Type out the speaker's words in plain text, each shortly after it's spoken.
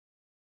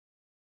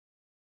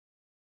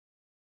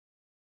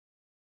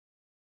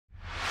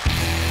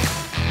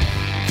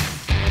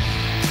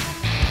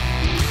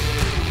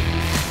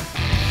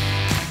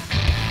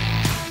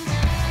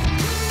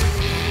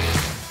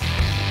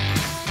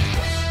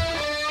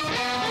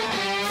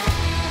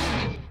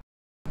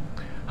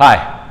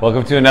Hi,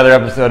 welcome to another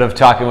episode of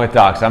Talking with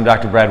Docs. I'm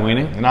Dr. Brad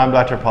Wiening. And I'm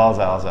Dr. Paul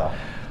Zalzal.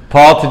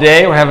 Paul,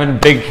 today we're having a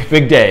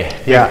big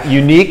day. Yeah.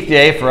 Unique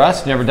day for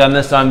us. Never done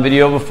this on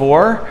video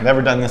before.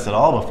 Never done this at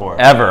all before.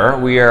 Ever.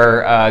 We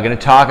are going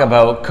to talk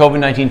about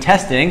COVID-19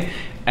 testing,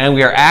 and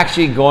we are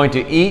actually going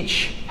to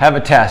each have a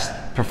test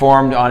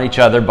performed on each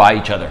other by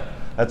each other.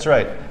 That's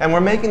right. And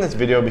we're making this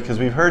video because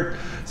we've heard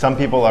some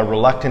people are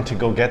reluctant to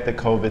go get the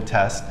COVID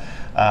test.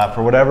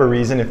 For whatever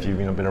reason, if you've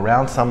been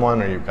around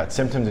someone or you've got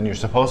symptoms and you're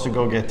supposed to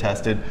go get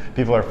tested,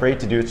 people are afraid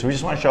to do it. So we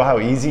just want to show how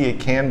easy it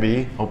can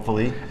be,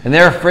 hopefully. And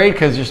they're afraid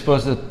because you're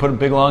supposed to put a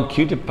big long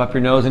Q-tip up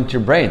your nose into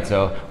your brain.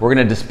 So we're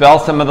going to dispel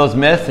some of those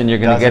myths, and you're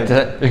going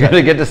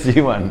to get to see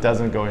one. It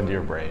doesn't go into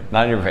your brain.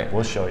 Not in your brain.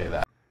 We'll show you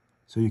that.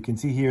 So you can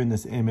see here in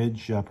this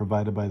image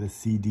provided by the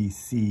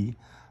CDC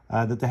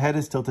that the head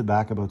is tilted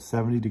back about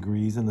 70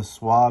 degrees and the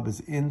swab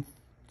is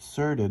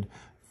inserted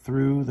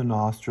through the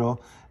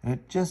nostril, and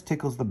it just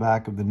tickles the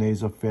back of the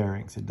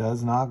nasopharynx. It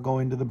does not go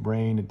into the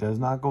brain. It does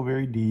not go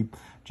very deep.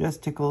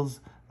 Just tickles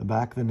the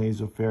back of the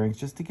nasopharynx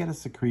just to get a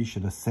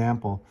secretion, a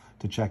sample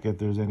to check if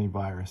there's any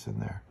virus in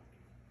there.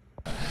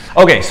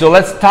 Okay, so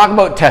let's talk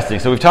about testing.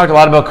 So we've talked a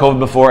lot about COVID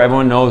before.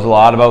 Everyone knows a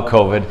lot about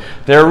COVID.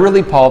 There are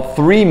really, Paul,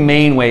 three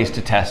main ways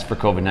to test for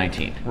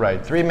COVID-19.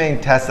 Right, three main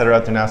tests that are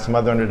out there now, some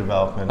other under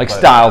development. Like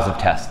styles of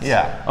tests.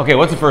 Yeah. Okay,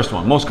 what's the first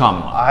one, most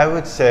common one? I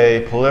would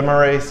say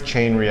polymerase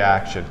chain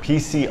reaction,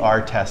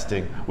 PCR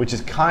testing, which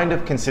is kind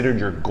of considered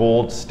your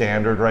gold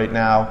standard right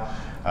now.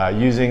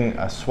 Using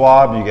a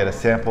swab, you get a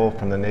sample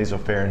from the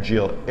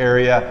nasopharyngeal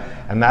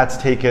area, and that's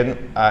taken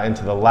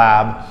into the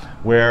lab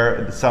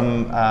where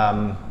some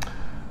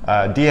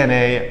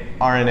DNA,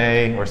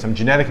 RNA, or some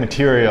genetic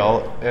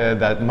material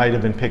that might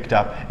have been picked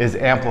up is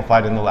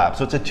amplified in the lab.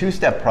 So it's a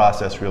two-step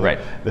process, really. Right.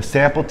 The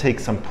sample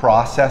takes some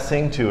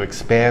processing to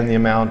expand the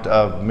amount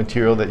of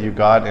material that you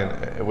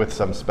got with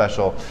some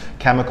special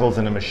chemicals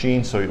in a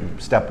machine. So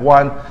step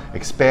one,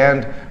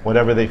 expand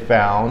whatever they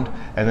found,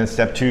 and then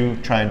step two,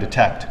 try and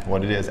detect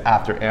what it is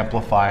after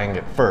amplifying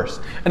it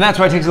first. And that's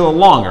why it takes a little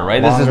longer,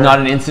 right? This is not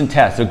an instant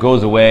test. So it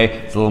goes away.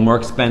 It's a little more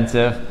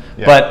expensive.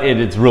 Yeah. But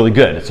it's really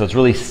good. So it's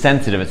really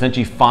sensitive. It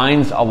essentially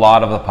finds a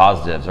lot of the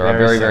positives, or a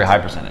very high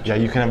percentage. Yeah,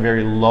 you can have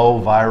very low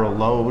viral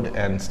load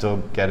and still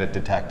get it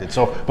detected.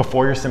 So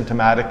before you're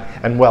symptomatic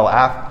and well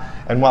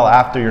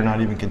after you're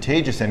not even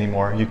contagious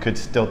anymore, you could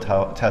still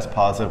test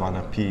positive on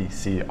a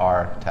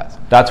PCR test.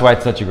 That's why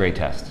it's such a great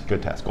test.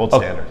 Good test. Gold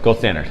standard. Gold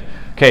standard.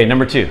 Okay,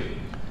 number two.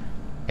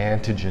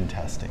 Antigen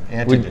testing.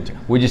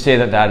 Would you say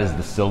that is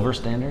the silver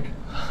standard?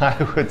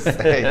 I would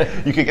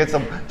say. You could get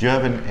some. Do you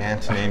have an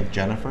aunt named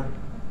Jennifer?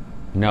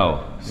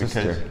 No,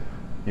 sister.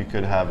 You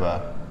could have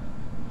a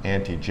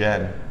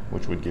antigen,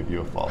 which would give you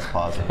a false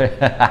positive.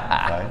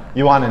 Right?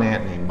 You want an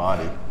aunt named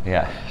Body.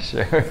 Yeah,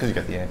 sure. Because you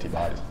got the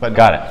antibodies. But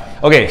got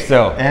it. Okay,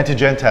 so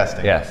antigen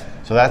testing. Yes.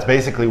 So that's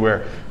basically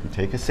where you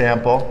take a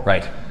sample.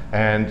 Right.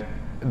 And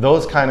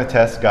those kind of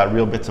tests got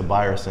real bits of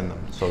virus in them,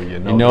 so you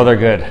know they're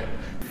good.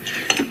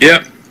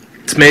 Yep,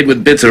 it's made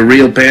with bits of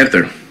real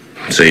panther,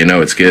 so you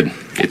know it's good.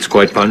 It's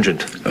quite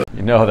pungent.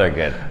 You know they're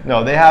good.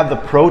 No, they have the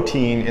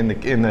protein in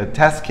the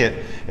test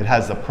kit. It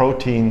has the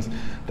proteins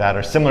that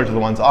are similar to the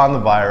ones on the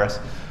virus.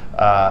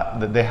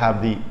 That they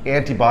have the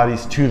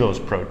antibodies to those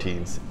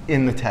proteins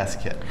in the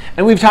test kit.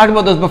 And we've talked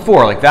about those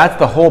before. Like, that's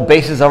the whole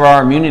basis of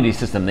our immunity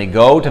system. They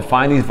go to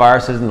find these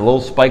viruses and the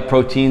little spike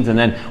proteins, and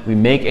then we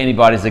make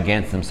antibodies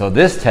against them. So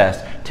this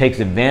test takes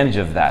advantage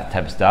of that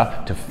type of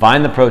stuff to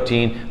find the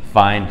protein,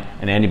 find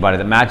an antibody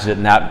that matches it,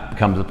 and that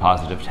becomes a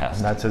positive test.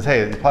 And that says, hey,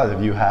 it's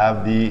positive. You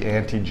have the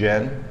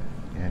antigen,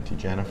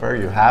 Jennifer,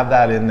 you have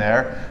that in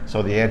there.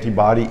 So the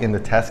antibody in the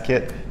test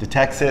kit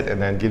detects it and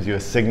then gives you a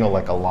signal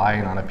like a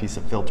line on a piece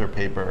of filter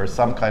paper or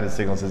some kind of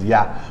signal that says,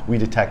 yeah, we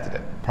detected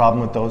it.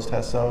 Problem with those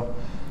tests, though?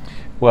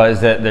 Well, is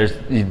that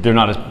they're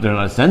not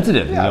as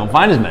sensitive. Yeah. You don't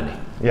find as many.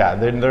 Yeah,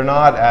 they're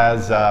not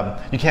as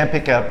you can't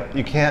pick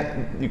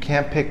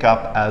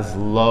up as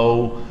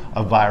low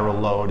a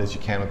viral load as you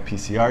can with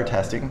PCR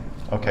testing.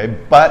 Okay,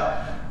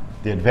 but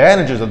the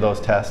advantages of those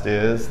tests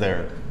is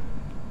they're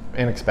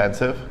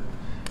inexpensive.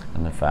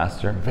 And they're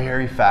faster.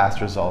 Very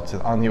fast results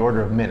on the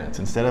order of minutes.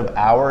 Instead of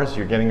hours,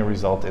 you're getting a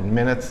result in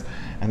minutes,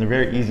 and they're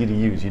very easy to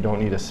use. You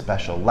don't need a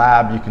special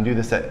lab. You can do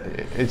this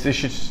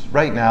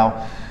right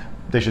now,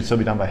 they should still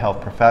be done by health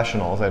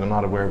professionals. I'm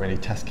not aware of any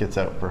test kits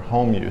out for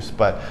home use,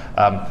 but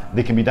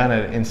they can be done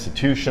at an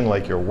institution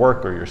like your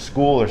work or your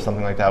school or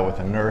something like that with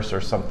a nurse or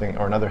something,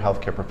 or another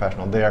healthcare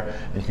professional there,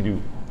 and you can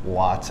do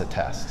lots of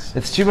tests.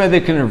 It's too bad they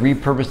couldn't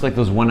repurpose like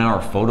those 1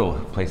 hour photo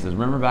places.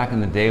 Remember back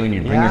in the day when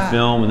you'd bring your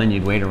film and then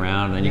you'd wait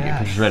around and then you get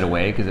pictures right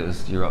away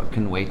because you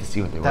couldn't wait to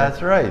see what they were.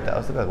 That's right. That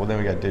was the best. Well, then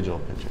we got digital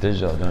pictures.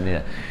 Digital, don't need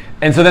it.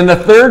 And so then the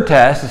third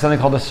test is something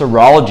called a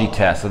serology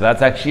test. So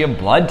that's actually a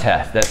blood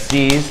test that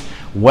sees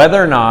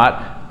whether or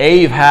not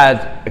A, you've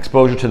had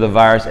exposure to the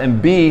virus,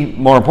 and B,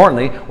 more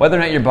importantly, whether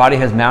or not your body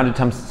has mounted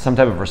some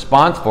type of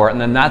response for it,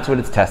 and then that's what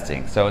it's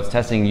testing. So it's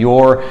testing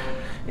your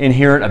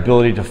inherent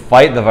ability to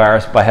fight the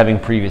virus by having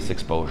previous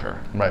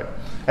exposure. Right.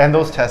 And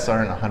those tests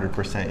aren't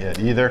 100% yet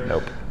either.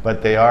 Nope.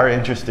 But they are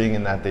interesting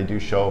in that they do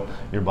show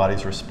your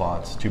body's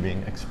response to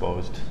being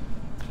exposed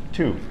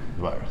to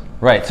the virus.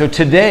 Right, so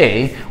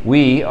today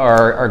we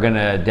are going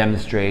to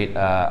demonstrate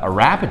a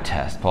rapid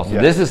test, Paul. So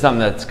Yeah. this is something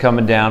that's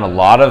coming down. A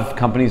lot of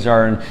companies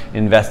are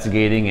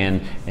investigating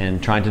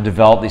and trying to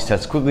develop these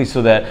tests quickly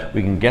so that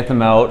we can get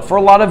them out for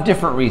a lot of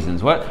different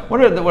reasons. What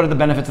are the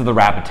benefits of the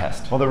rapid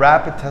test? Well, the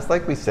rapid test,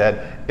 like we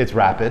said, it's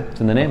rapid.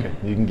 It's in the name. Okay.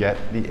 You can get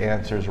the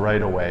answers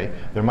right away.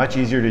 They're much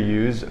easier to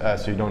use,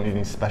 so you don't need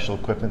any special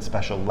equipment,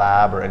 special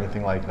lab, or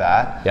anything like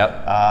that.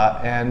 Yep.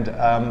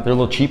 They're a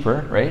little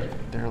cheaper, right?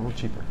 They're a little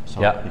cheaper, so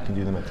Yep. you can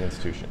do them at the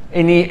institution.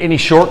 Any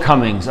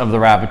shortcomings of the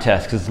rapid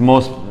test? Because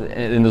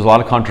and there's a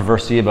lot of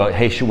controversy about,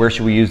 hey, where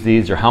should we use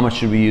these, or how much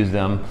should we use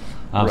them?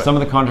 Right. Some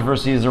of the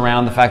controversy is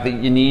around the fact that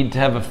you need to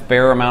have a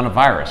fair amount of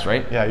virus,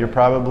 right? Yeah, you're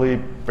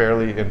probably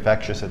fairly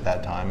infectious at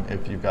that time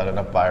if you've got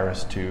enough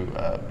virus to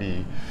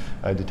be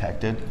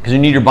detected. Because you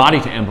need your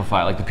body to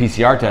amplify, like the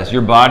PCR test.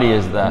 Your body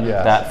is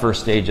Yes. that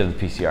first stage of the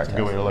PCR That's a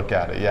good way test. to look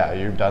at it. Yeah,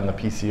 you've done the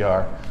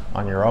PCR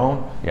on your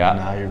own. Yeah. And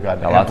now you've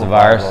got Lots of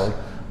amplified virus. load,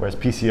 whereas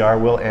PCR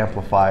will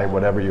amplify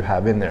whatever you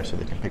have in there, so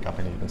they can pick up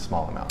an even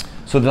small amount.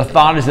 So the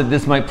thought is that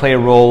this might play a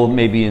role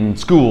maybe in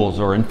schools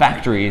or in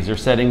factories or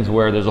settings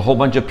where there's a whole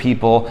bunch of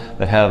people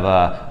that have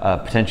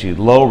a potentially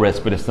low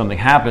risk, but if something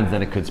happens,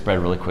 then it could spread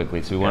really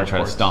quickly. So we want to try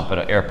to Airports. stomp it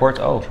at airports.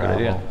 Oh, good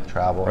idea.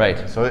 Travel.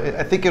 Right. So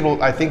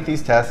I think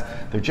these tests,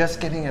 they're just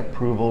getting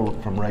approval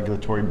from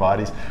regulatory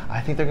bodies.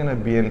 I think they're going to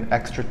be an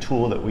extra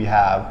tool that we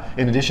have,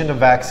 in addition to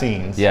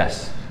vaccines,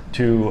 Yes.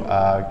 to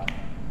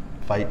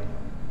fight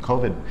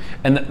COVID.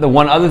 And the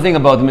one other thing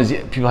about them is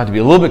people have to be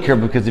a little bit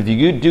careful, because if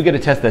you do get a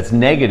test that's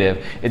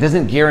negative, it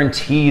doesn't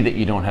guarantee that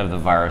you don't have the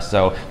virus.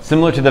 So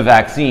similar to the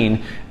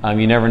vaccine,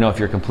 you never know if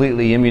you're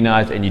completely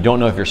immunized, and you don't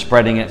know if you're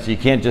spreading it. So you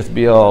can't just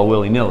be all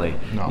willy-nilly.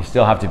 No. You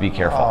still have to be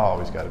careful.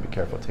 Always got to be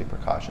careful, take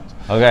precautions.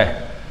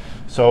 Okay.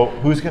 So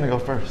who's going to go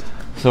first?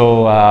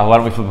 So why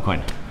don't we flip a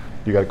coin?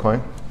 You got a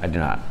coin? I do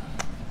not.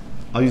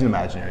 I'll use an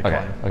imaginary Okay.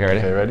 coin. Okay, ready?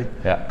 Okay, ready?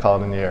 Yeah. Call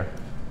it in the air.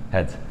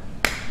 Heads.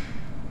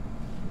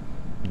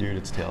 Dude,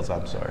 it's tails.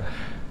 I'm sorry.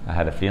 I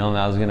had a feeling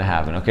that was going to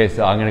happen. Okay,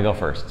 so I'm going to go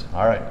first.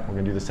 All right, we're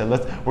going to do this.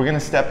 We're going to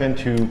step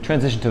into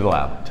Transition to the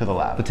lab. the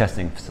lab. The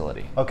testing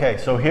facility. Okay,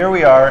 so here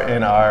we are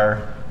in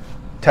our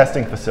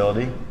testing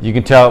facility, You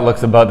can tell it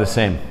looks about the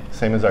same.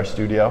 same as our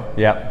studio,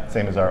 Yep.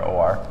 same as our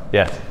OR.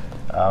 Yes.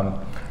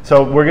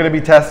 So we're going to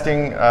be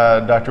testing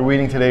Dr.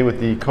 Weeding today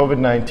with the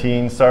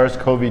COVID-19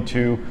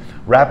 SARS-CoV-2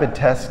 rapid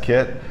test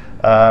kit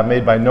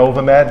made by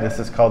Novamed. This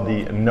is called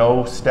the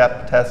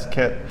OneStep test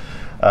kit.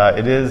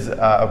 It is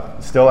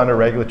still under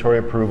regulatory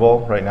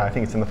approval right now. I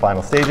think it's in the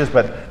final stages,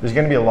 but there's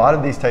going to be a lot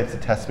of these types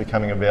of tests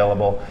becoming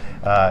available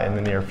in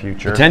the near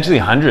future. Potentially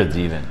hundreds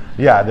even.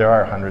 Yeah, there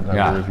are hundreds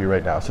under review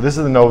right now. So this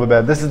is the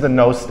Novamed. This is the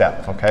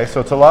OneStep. Okay, so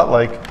it's a lot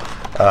like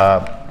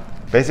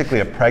basically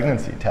a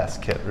pregnancy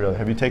test kit. Really,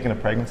 have you taken a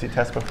pregnancy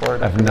test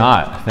before? I've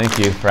not. Thank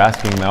you for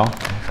asking, Mel.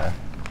 Okay.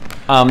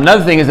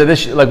 Another thing is that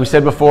this, like we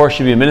said before,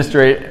 should be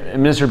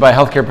administered by a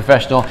healthcare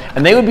professional,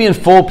 and they would be in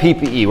full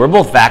PPE. We're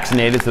both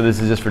vaccinated, so this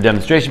is just for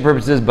demonstration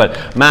purposes,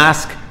 but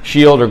mask,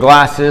 shield, or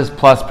glasses,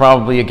 plus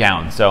probably a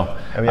gown. So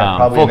And yeah,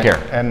 probably full an care.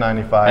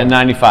 N95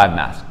 N95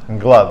 mask. and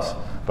gloves.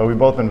 But we've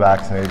both been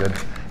vaccinated.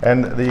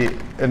 And the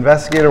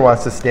investigator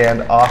wants to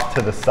stand off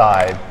to the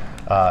side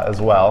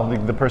as well.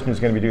 The person who's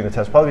going to be doing the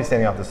test will probably be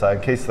standing off to the side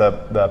in case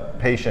the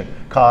patient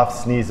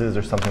coughs, sneezes,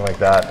 or something like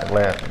that.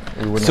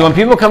 So when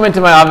people come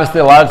into my office, they,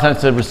 a lot of times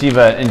to receive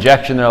an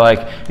injection, they're like,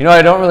 you know,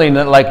 I don't really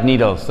like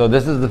needles. So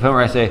this is the point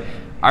where I say,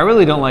 I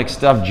really don't like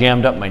stuff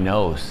jammed up my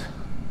nose.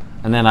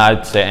 And then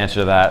I'd say,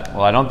 answer to that,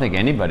 well, I don't think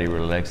anybody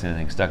really likes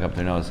anything stuck up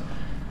their nose.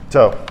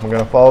 So we're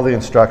going to follow the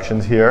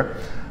instructions here.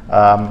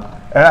 And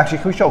actually,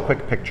 can we show a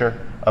quick picture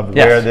of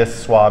where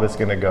this swab is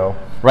going to go?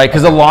 Right,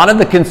 because a lot of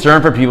the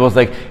concern for people is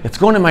like, it's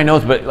going in my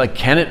nose, but like,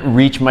 can it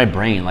reach my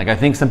brain? Like, I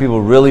think some people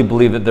really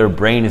believe that their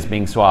brain is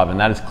being swabbed, and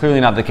that is clearly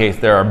not the case.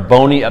 There are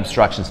bony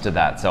obstructions to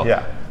that. So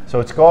yeah, so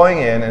it's going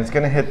in, and it's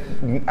going to hit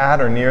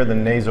at or near the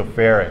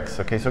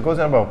nasopharynx. Okay, so it goes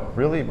in about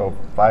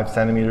 5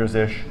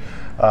 centimeters-ish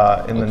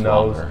in the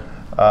nose,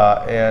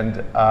 and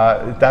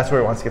that's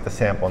where it wants to get the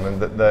sample. And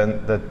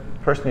then the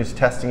person who's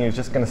testing you is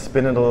just going to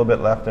spin it a little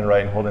bit left and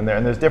right and hold in there.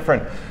 And there's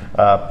different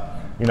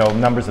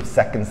numbers of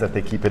seconds that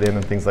they keep it in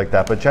and things like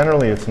that, but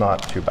generally it's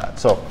not too bad.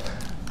 So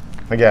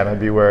again, I'd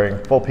be wearing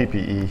full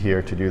PPE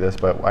here to do this,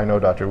 but I know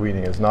Dr.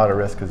 Weeding is not a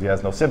risk because he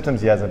has no symptoms.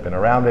 He hasn't been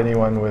around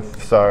anyone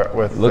with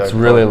looks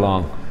really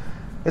long.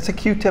 It's a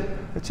Q-tip.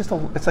 It's just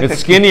it's it's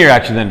skinnier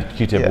actually than a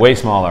Q-tip, way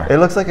smaller. It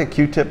looks like a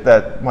Q-tip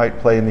that might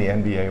play in the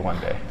NBA one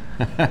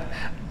day.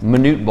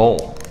 Minute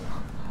bowl.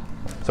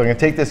 So I'm going to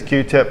take this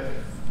Q-tip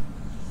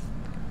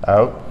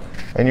out.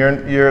 And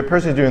you're a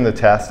person who's doing the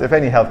test. If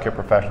any healthcare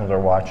professionals are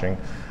watching,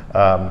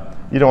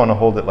 you don't want to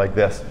hold it like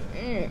this.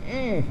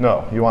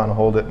 No, you want to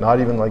hold it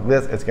not even like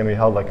this. It's going to be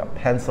held like a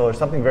pencil or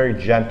something very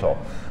gentle,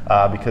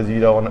 because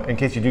you don't want, in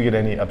case you do get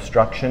any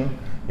obstruction,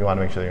 you want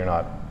to make sure that you're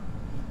not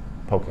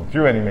poking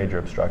through any major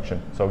obstruction.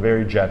 So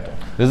very gentle.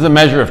 This is a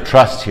measure of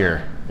trust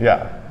here.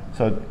 Yeah.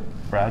 So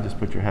Brad, just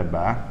put your head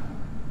back.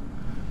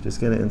 Just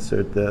going to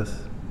insert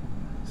this.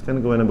 It's going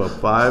to go in about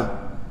 5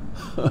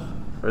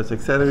 or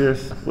 6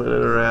 centimeters, split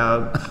it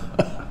around.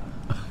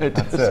 It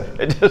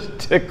just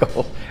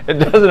tickles. It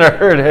doesn't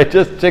hurt. It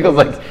just tickles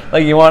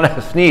like you want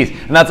to sneeze.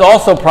 And that's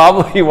also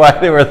probably why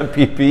they wear the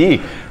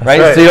PPE,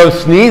 right? So you don't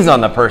sneeze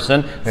on the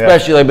person,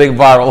 especially like big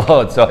viral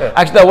load. So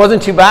actually that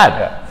wasn't too bad.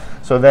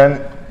 Yeah. So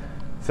then it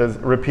says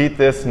repeat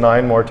this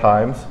 9 more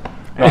times.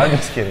 No, I'm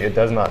just kidding. It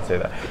does not say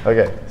that.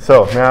 Okay,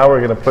 so now we're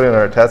going to put in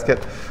our test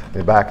kit.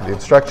 The back of the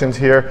instructions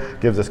here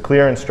gives us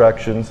clear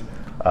instructions.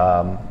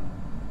 I'm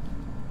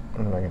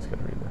just going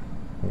to read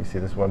this. You see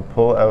this one,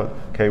 pull out,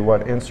 okay,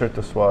 1, insert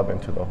the swab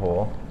into the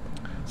hole.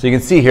 So you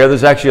can see here,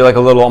 there's actually like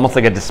a little, almost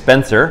like a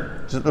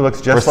dispenser, It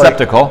looks just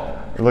receptacle.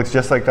 Like, it looks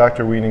just like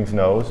Dr. Wiening's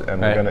nose,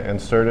 and we're going to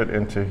insert it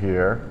into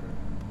here.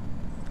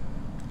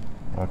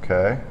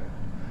 Okay,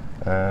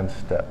 and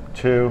step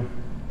 2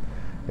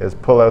 is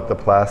pull out the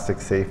plastic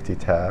safety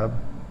tab.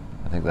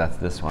 I think that's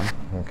this one.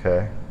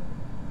 Okay,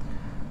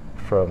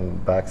 from the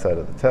back side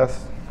of the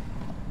test.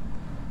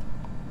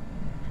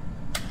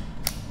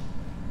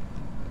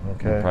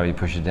 Okay. Probably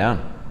push it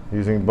down.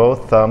 Using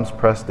both thumbs,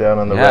 press down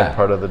on the red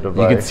part of the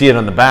device. You can see it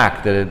on the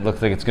back that it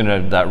looks like it's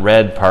gonna, that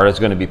red part is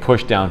gonna be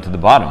pushed down to the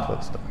bottom.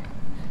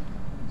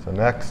 So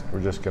next,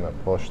 we're just gonna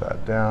push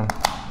that down.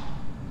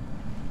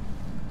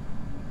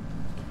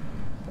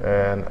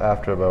 And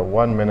after about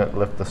 1 minute,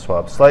 lift the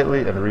swab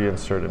slightly and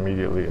reinsert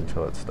immediately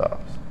until it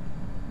stops.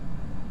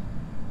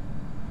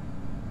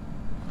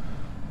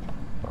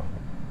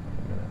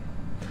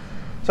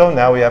 So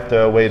now we have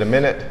to wait a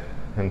minute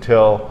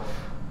until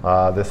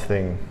this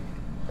thing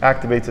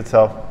activates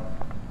itself.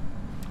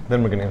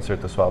 Then we're going to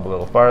insert the swab a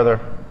little farther.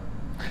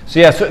 So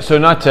yeah, so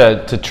not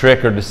to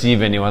trick or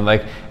deceive anyone,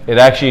 like it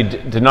actually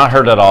did not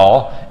hurt at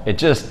all. It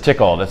just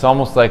tickled. It's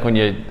almost like when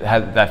you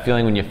have that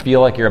feeling when you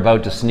feel like you're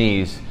about to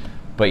sneeze,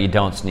 but you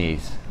don't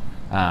sneeze.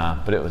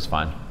 But it was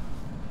fun.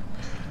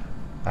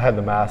 I had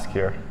the mask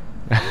here.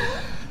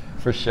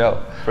 For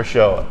show. For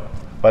show.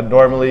 But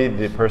normally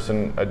the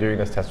person doing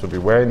this test would be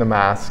wearing the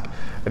mask,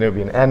 and it would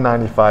be an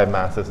N95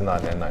 mask. This is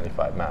not an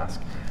N95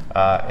 mask.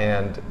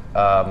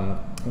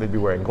 They'd be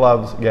wearing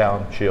gloves,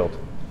 gown, shield.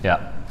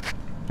 Yeah.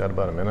 Got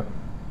about a minute.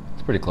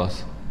 It's pretty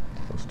close.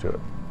 Let's do it.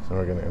 So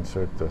we're going to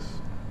insert this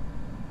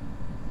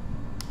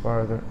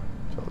farther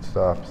until it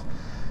stops.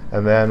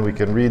 And then we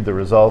can read the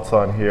results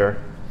on here.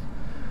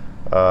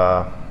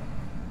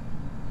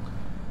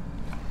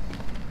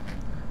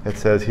 It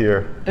says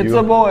here. It's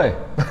a boy.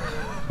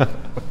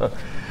 It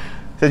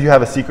says you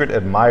have a secret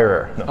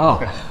admirer. No.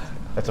 Oh.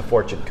 That's a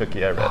fortune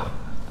cookie I read.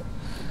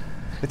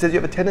 It says you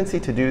have a tendency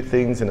to do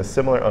things in a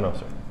similar, oh no,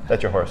 sorry,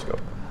 that's your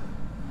horoscope.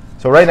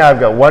 So right now I've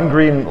got 1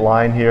 green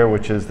line here,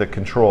 which is the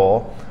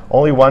control.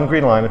 Only 1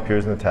 green line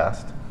appears in the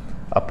test.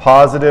 A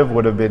positive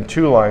would have been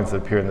 2 lines that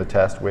appear in the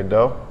test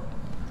window.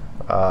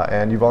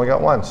 And you've only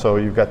got 1. So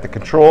you've got the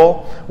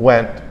control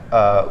went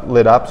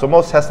lit up. So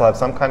most tests will have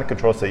some kind of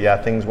control, say,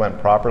 yeah, things went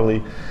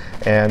properly.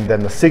 And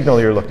then the signal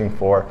you're looking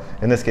for,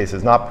 in this case,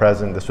 is not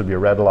present. This would be a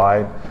red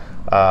line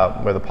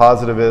where the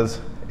positive is.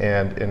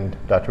 And in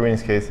Dr.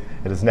 Wiening's case,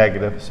 it is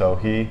negative. So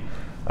he,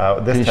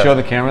 this Can you show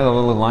the camera the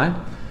little line?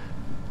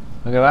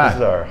 Look at that. This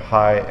is our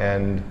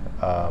high-end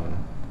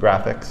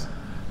graphics.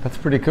 That's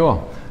pretty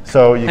cool.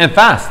 So you, and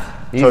fast.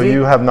 Easy. So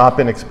you have not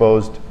been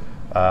exposed,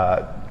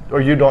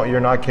 or you're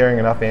not carrying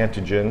enough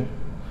antigen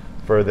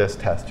for this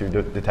test to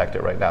detect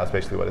it right now. Is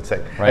basically what it's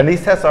saying. Right. And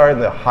these tests are in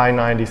the high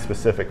 90s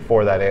specific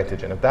for that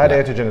antigen. If that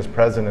antigen is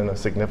present in a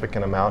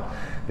significant amount,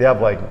 they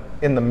have like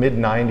in the mid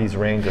 90s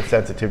range of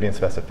sensitivity and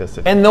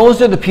specificity. And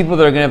those are the people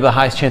that are going to have the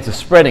highest chance of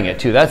spreading it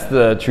too. That's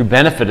the true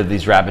benefit of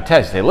these rapid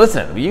tests. They say,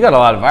 listen, you got a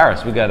lot of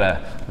virus. We got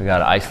to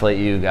isolate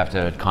you. We have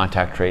to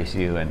contact trace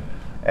you. And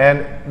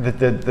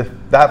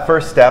that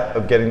first step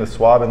of getting the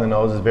swab in the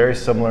nose is very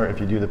similar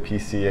if you do the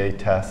PCR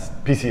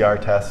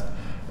test.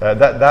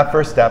 That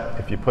first step,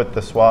 if you put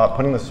the swab,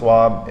 putting the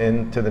swab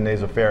into the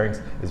nasopharynx,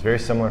 is very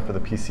similar for the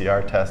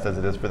PCR test as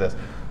it is for this.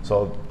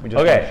 So we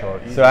just want to show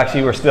it. So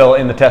actually we're still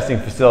in the testing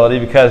facility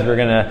because we're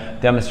going to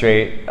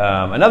demonstrate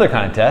another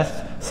kind of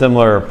test,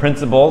 similar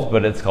principles,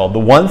 but it's called the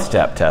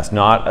OneStep test,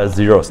 not a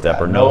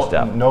 0-step or no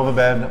step.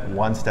 Novabed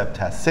OneStep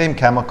test. Same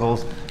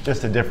chemicals,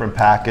 just a different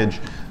package.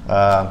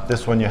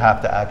 This one you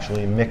have to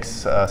actually mix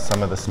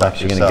some of the stuff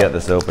yourself. You're going to get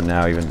this open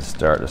now even to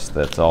start.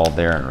 That's all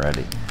there and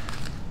ready.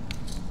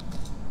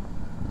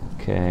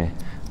 Okay,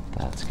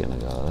 that's going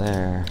to go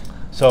there.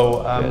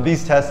 So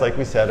these tests, like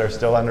we said, are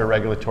still under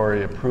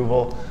regulatory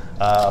approval.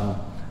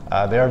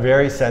 They are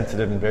very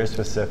sensitive and very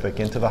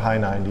specific into the high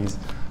 90s,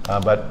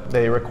 but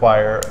they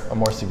require a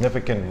more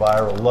significant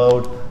viral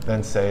load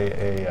than, say,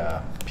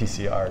 a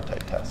PCR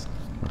type test.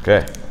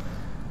 Okay.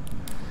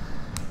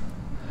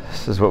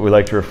 This is what we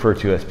like to refer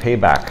to as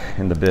payback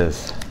in the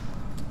biz.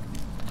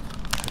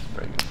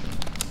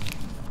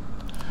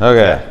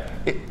 Okay.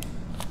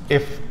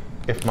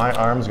 If my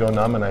arms go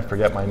numb and I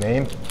forget my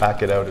name,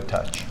 back it out a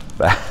touch.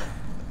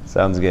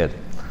 Sounds good.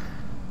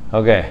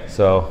 Okay,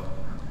 so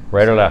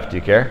right or left, do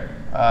you care?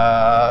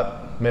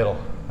 Middle.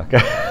 Okay.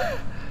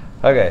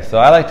 Okay, so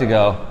I like to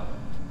go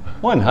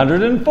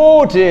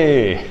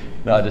 140.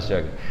 No, just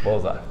joking.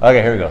 Bullseye.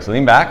 Okay, here we go. So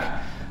lean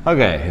back.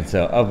 Okay, and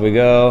so up we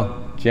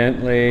go,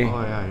 gently.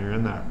 Oh yeah, you're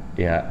in there.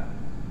 Yeah.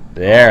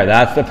 There,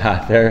 that's the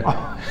path there.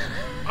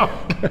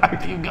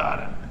 You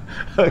got it.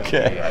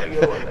 Okay. You gotta go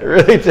with It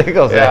really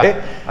tickles, Yeah,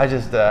 eh? I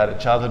just had a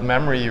childhood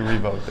memory you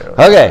revoked there.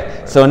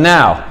 Okay, so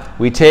now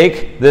we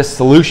take this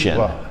solution.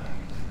 Well,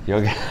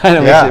 You'll kind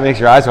of Yeah. makes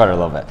your eyes water a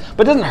little bit,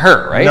 but it doesn't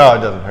hurt, right? no, it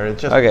doesn't hurt. It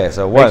just Okay,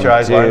 so makes 1, your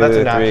eyes 2, water. That's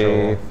a 3,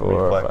 natural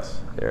 4, reflex.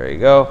 5. There you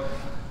go.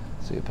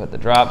 So you put the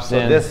drops So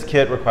in, this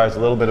kit requires a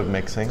little bit of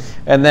mixing.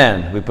 and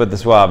then we put the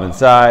swab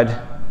inside.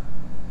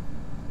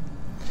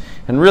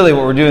 And really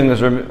what we're doing is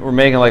we're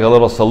making like a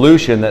little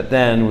solution that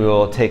then we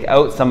will take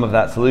out some of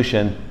that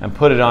solution and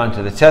put it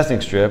onto the testing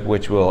strip,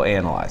 which will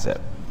analyze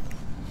it.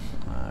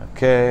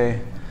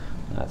 Okay,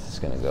 that's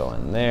just gonna go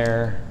in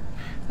there.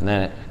 And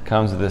then it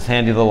comes with this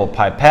handy little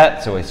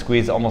pipette, so we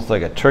squeeze almost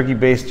like a turkey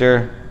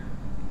baster.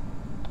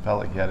 Felt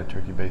like you had a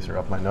turkey baster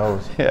up my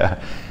nose.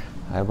 Yeah,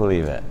 I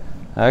believe it.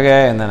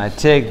 Okay, and then I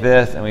take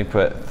this and we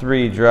put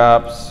 3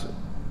 drops.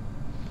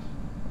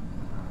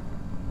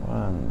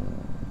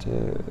 1,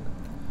 2,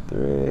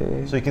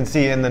 3. So you can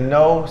see in the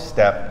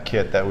no-step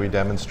kit that we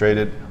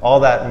demonstrated, all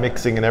that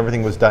mixing and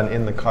everything was done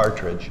in the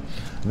cartridge.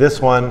 This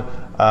one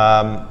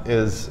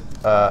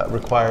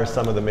requires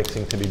some of the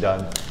mixing to be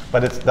done,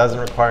 but it doesn't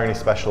require any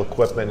special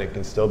equipment. It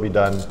can still be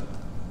done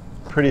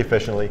pretty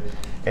efficiently.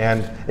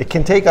 And it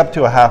can take up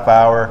to a half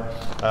hour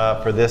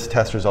for this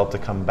test result to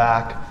come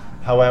back.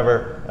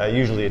 However,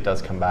 usually it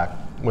does come back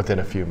within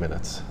a few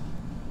minutes.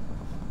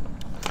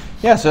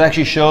 Yeah, so it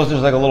actually shows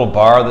there's like a little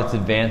bar that's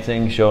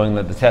advancing, showing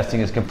that the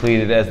testing is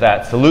completed as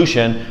that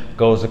solution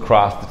goes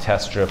across the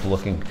test strip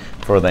looking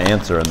for the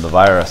answer in the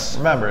virus.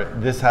 Remember,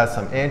 this has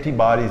some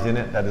antibodies in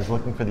it that is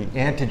looking for the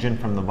antigen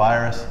from the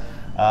virus,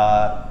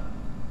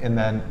 and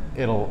then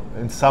it'll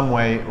in some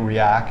way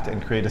react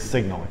and create a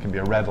signal. It can be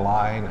a red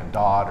line, a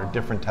dot, or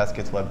different test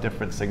kits will have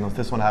different signals.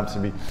 This one happens to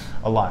be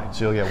a line.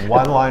 So you'll get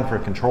one line for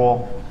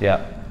control.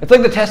 Yeah, it's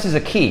like the test is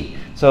a key.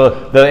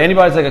 So the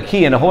antibody's like a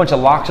key and a whole bunch of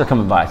locks are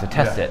coming by. So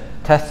test it,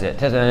 test it,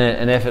 test it.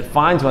 And if it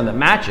finds one that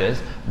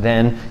matches,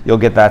 then you'll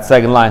get that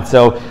second line.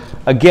 So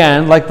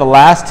again, like the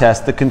last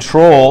test, the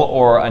control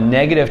or a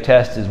negative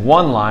test is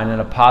 1 line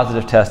and a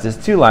positive test is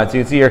 2 lines. So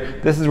you can see here,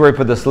 this is where we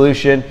put the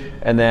solution,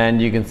 and then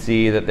you can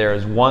see that there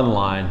is 1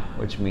 line,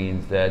 which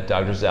means that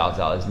Dr.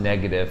 Zalzal is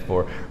negative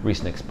for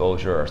recent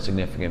exposure or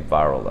significant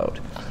viral load.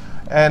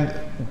 And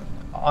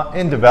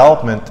in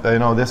development,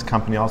 this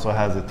company also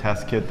has a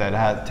test kit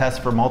that tests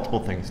for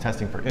multiple things,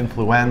 testing for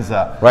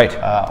influenza, right.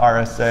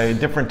 RSA,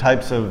 different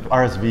types of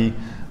RSV,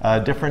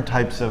 different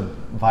types of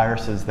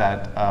viruses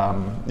that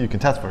you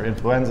can test for,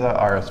 influenza,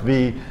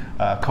 RSV,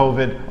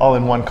 COVID, all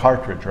in one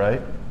cartridge,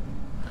 right?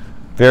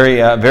 Very,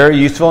 very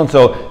useful, and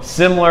so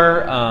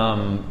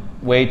similar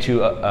way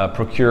to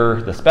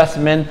procure the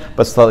specimen,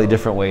 but slightly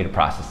different way to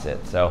process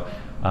it. So,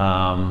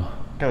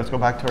 okay, let's go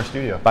back to our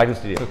studio. Back to the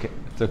studio. Okay,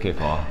 it's okay,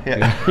 Paul.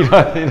 Yeah. You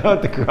don't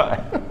have to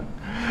cry.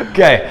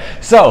 Okay,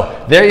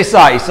 so there you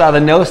saw it. You saw the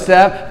no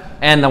step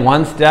and the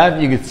 1 step.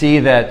 You could see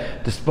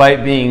that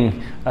despite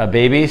being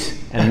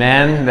babies and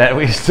men, that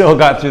we still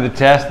got through the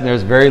test, and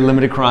there's very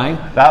limited crying.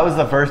 That was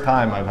the first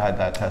time I've had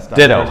that test done.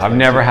 Ditto. I've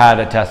never had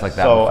a test like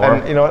that before.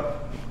 And you know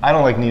what? I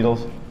don't like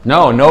needles.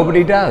 No,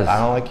 nobody does. I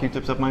don't like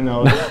Q-tips up my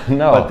nose.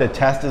 No. But the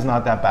test is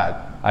not that bad.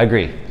 I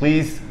agree.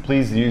 Please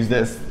use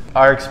this,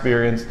 our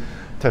experience,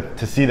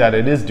 to see that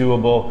it is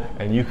doable,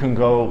 and you can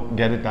go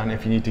get it done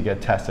if you need to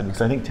get tested,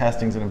 because I think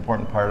testing is an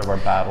important part of our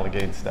battle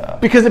against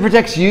because it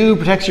protects you,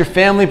 protects your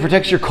family,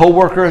 protects your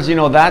coworkers.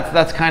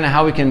 That's kind of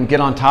how we can get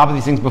on top of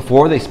these things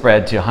before they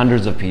spread to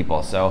hundreds of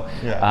people. So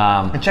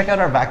yeah. And check out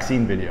our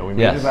vaccine video. We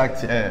made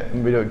yes. a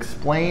video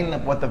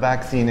explain what the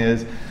vaccine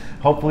is,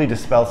 hopefully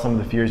dispel some of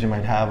the fears you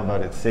might have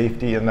about its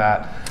safety and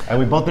that. And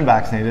we've both been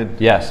vaccinated.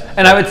 Yes,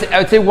 and I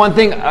would say one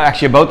thing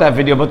actually about that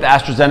video, about the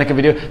AstraZeneca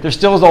video. There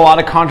still is a lot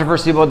of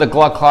controversy about the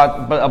blood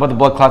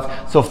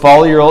clots. So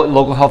follow your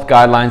local health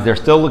guidelines. They're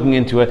still looking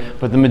into it,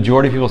 but the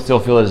majority of people still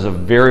feel it is a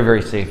very,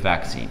 very safe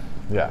vaccine.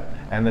 Yeah,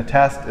 and the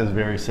test is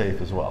very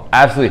safe as well.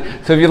 Absolutely.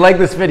 So if you like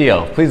this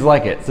video, please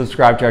like it,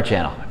 subscribe to our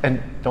channel.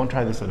 And don't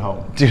try this at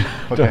home.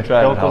 Don't try it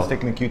at home. Go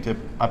sticking a Q-tip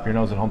up your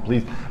nose at home,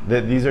 please.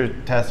 These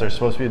tests are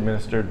supposed to be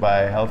administered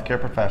by healthcare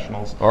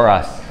professionals. Or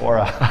us. Or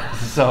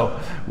us. So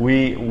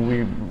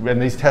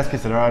and these test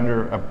kits that are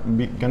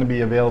going to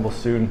be available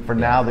soon. For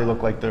now, they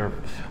look like they're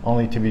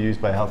only to be used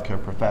by a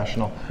healthcare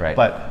professional. Right.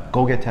 But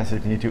go get tested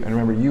if you need to. And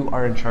remember, you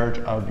are in charge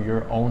of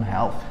your own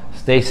health.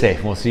 Stay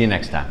safe. We'll see you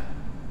next time.